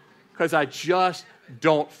 Because I just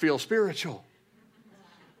don't feel spiritual.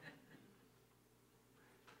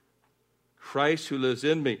 Christ who lives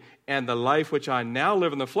in me, and the life which I now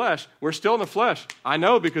live in the flesh, we're still in the flesh. I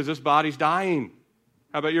know because this body's dying.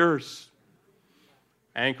 How about yours?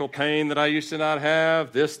 Ankle pain that I used to not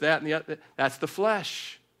have, this, that, and the other. That's the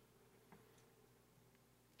flesh.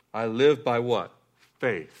 I live by what?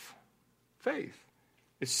 Faith. Faith.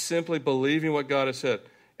 It's simply believing what God has said.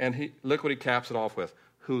 And look what he caps it off with.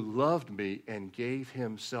 Who loved me and gave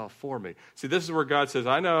himself for me. See, this is where God says,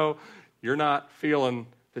 I know you're not feeling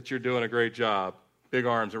that you're doing a great job. Big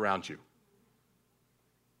arms around you.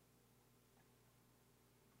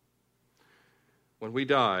 When we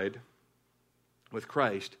died with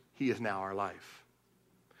Christ, he is now our life.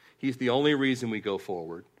 He's the only reason we go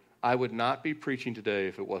forward. I would not be preaching today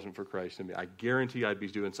if it wasn't for Christ in me. I guarantee I'd be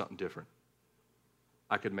doing something different.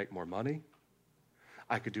 I could make more money.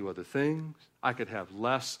 I could do other things. I could have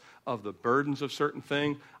less of the burdens of certain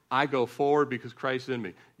things. I go forward because Christ is in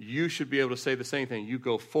me. You should be able to say the same thing. You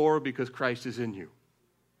go forward because Christ is in you.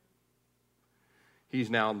 He's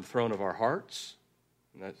now on the throne of our hearts.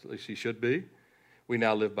 And that's, at least he should be. We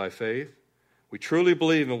now live by faith. We truly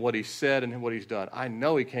believe in what he said and what he's done. I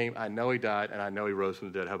know he came, I know he died, and I know he rose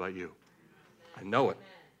from the dead. How about you? I know it.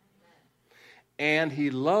 And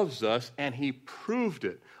he loves us, and he proved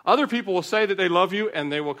it. Other people will say that they love you, and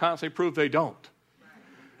they will constantly prove they don't.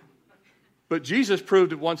 But Jesus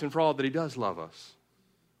proved it once and for all that he does love us.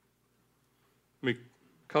 Let me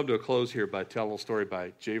come to a close here by telling a story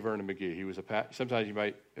by J. Vernon McGee. He was sometimes you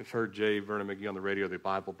might have heard J. Vernon McGee on the radio, the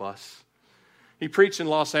Bible Bus. He preached in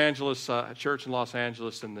Los Angeles, a church in Los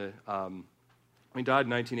Angeles. He died in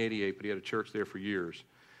 1988, but he had a church there for years.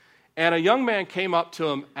 And a young man came up to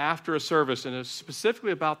him after a service, and it was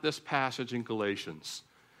specifically about this passage in Galatians.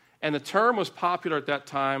 And the term was popular at that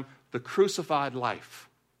time, the crucified life.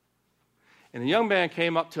 And the young man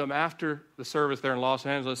came up to him after the service there in Los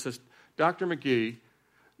Angeles and says, Dr. McGee,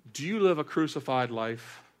 do you live a crucified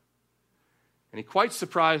life? And he quite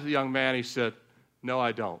surprised the young man. He said, no,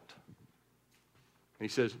 I don't. And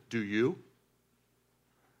he says, do you?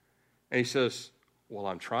 And he says, well,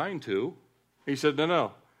 I'm trying to. He said,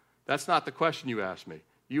 no, that's not the question you asked me.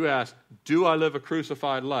 You asked, do I live a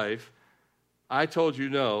crucified life? I told you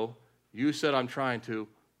no. You said I'm trying to.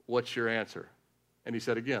 What's your answer? And he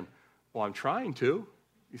said again, well, I'm trying to.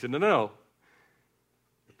 He said, no.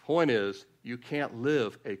 The point is, you can't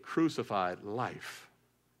live a crucified life.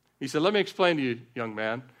 He said, let me explain to you, young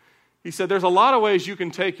man. He said, there's a lot of ways you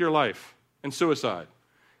can take your life and suicide.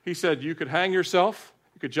 He said, you could hang yourself,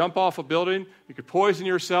 you could jump off a building, you could poison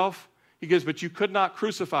yourself. He goes, but you could not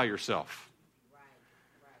crucify yourself.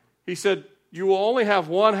 He said, you will only have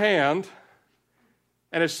one hand,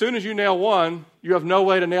 and as soon as you nail one, you have no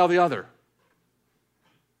way to nail the other.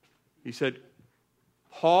 He said,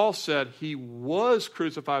 Paul said he was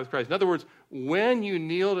crucified with Christ. In other words, when you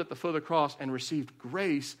kneeled at the foot of the cross and received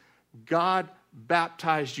grace, God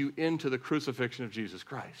baptized you into the crucifixion of Jesus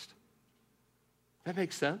Christ. That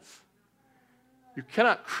makes sense? You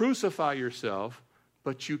cannot crucify yourself,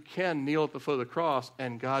 but you can kneel at the foot of the cross,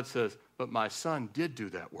 and God says, but my son did do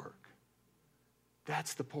that work.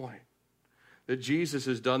 That's the point. That Jesus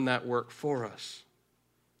has done that work for us.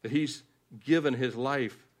 That he's given his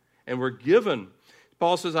life. And we're given.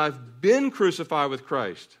 Paul says, I've been crucified with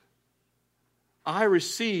Christ. I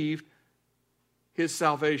received his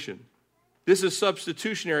salvation. This is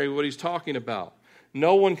substitutionary, what he's talking about.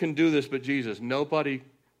 No one can do this but Jesus. Nobody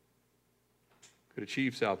could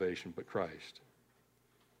achieve salvation but Christ.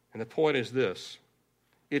 And the point is this.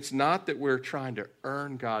 It's not that we're trying to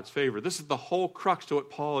earn God's favor. This is the whole crux to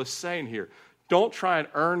what Paul is saying here. Don't try and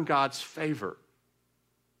earn God's favor.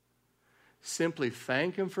 Simply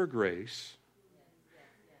thank him for grace.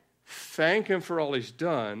 Thank him for all he's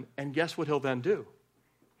done. And guess what he'll then do?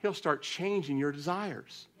 He'll start changing your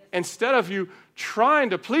desires. Instead of you trying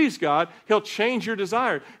to please God, he'll change your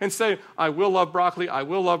desire and say, I will love broccoli, I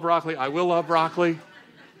will love broccoli, I will love broccoli.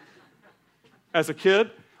 As a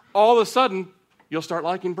kid, all of a sudden, you'll start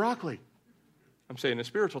liking broccoli. I'm saying in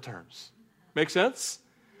spiritual terms. Make sense?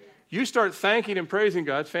 You start thanking and praising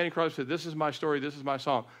God. Fanny Crosby said, this is my story, this is my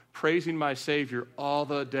song. Praising my Savior all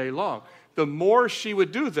the day long. The more she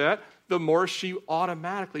would do that, the more she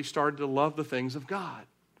automatically started to love the things of God.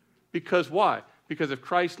 Because why? Because if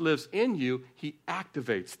Christ lives in you, he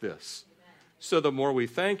activates this. So the more we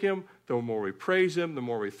thank him, the more we praise him, the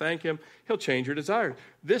more we thank him, he'll change your desires.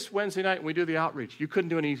 This Wednesday night, when we do the outreach, you couldn't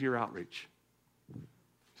do an easier outreach. You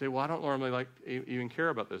say, well, I don't normally even care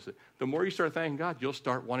about this. The more you start thanking God, you'll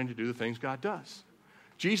start wanting to do the things God does.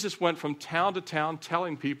 Jesus went from town to town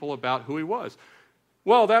telling people about who he was.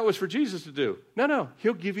 Well, that was for Jesus to do. No,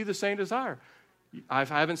 he'll give you the same desire. I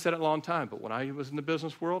haven't said it in a long time, but when I was in the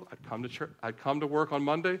business world, I'd come to church. I'd come to work on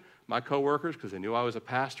Monday. My coworkers, because they knew I was a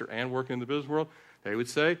pastor and working in the business world, they would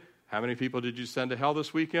say, how many people did you send to hell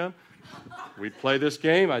this weekend? We'd play this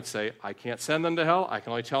game. I'd say, I can't send them to hell. I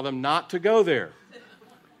can only tell them not to go there.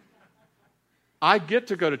 I get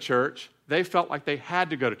to go to church. They felt like they had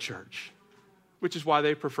to go to church, which is why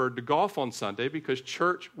they preferred to golf on Sunday, because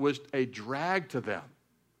church was a drag to them.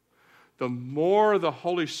 The more the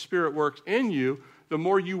Holy Spirit works in you, the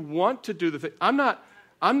more you want to do the thing. I'm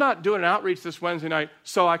not doing an outreach this Wednesday night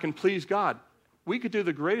so I can please God. We could do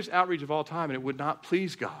the greatest outreach of all time and it would not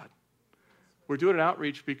please God. We're doing an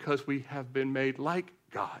outreach because we have been made like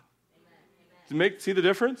God. See the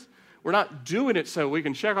difference? We're not doing it so we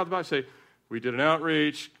can check out the Bible and say, we did an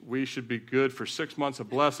outreach, we should be good for 6 months of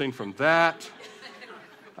blessing from that.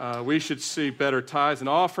 We should see better tithes and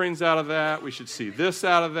offerings out of that. We should see this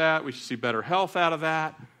out of that. We should see better health out of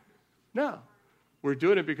that. No. We're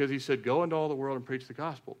doing it because he said, go into all the world and preach the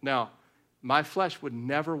gospel. Now, my flesh would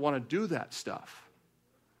never want to do that stuff.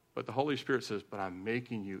 But the Holy Spirit says, but I'm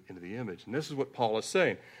making you into the image. And this is what Paul is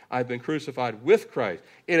saying. I've been crucified with Christ.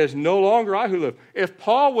 It is no longer I who live. If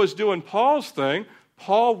Paul was doing Paul's thing,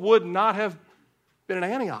 Paul would not have been in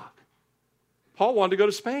Antioch. Paul wanted to go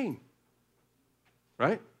to Spain.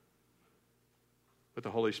 Right? But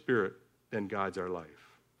the Holy Spirit then guides our life.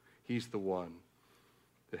 He's the one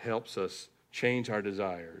that helps us change our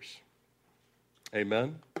desires.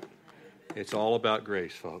 Amen? It's all about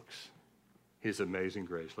grace, folks. His amazing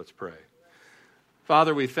grace. Let's pray.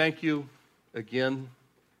 Father, we thank you again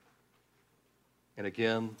and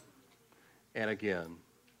again and again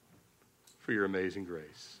for your amazing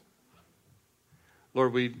grace.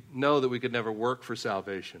 Lord, we know that we could never work for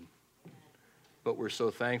salvation, but we're so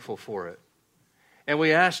thankful for it. And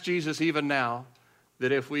we ask Jesus even now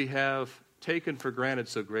that if we have taken for granted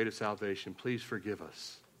so great a salvation, please forgive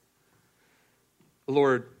us.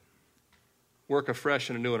 Lord, work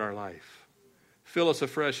afresh and anew in our life. Fill us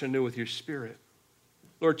afresh and anew with your Spirit.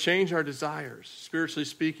 Lord, change our desires. Spiritually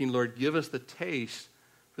speaking, Lord, give us the taste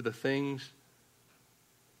for the things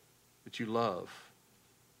that you love.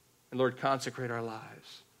 And Lord, consecrate our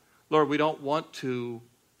lives. Lord, we don't want to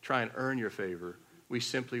try and earn your favor. We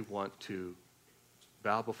simply want to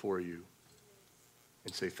bow before you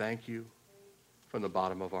and say thank you from the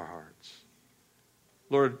bottom of our hearts.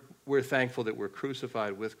 Lord, we're thankful that we're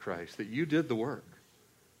crucified with Christ, that you did the work,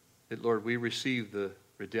 that, Lord, we received the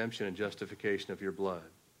redemption and justification of your blood.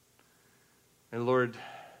 And, Lord,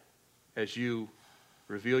 as you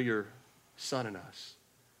reveal your Son in us,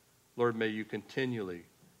 Lord, may you continually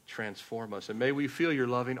transform us, and may we feel your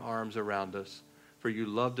loving arms around us, for you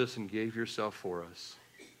loved us and gave yourself for us.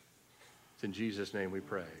 It's in Jesus' name we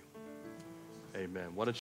pray. Amen. Why don't you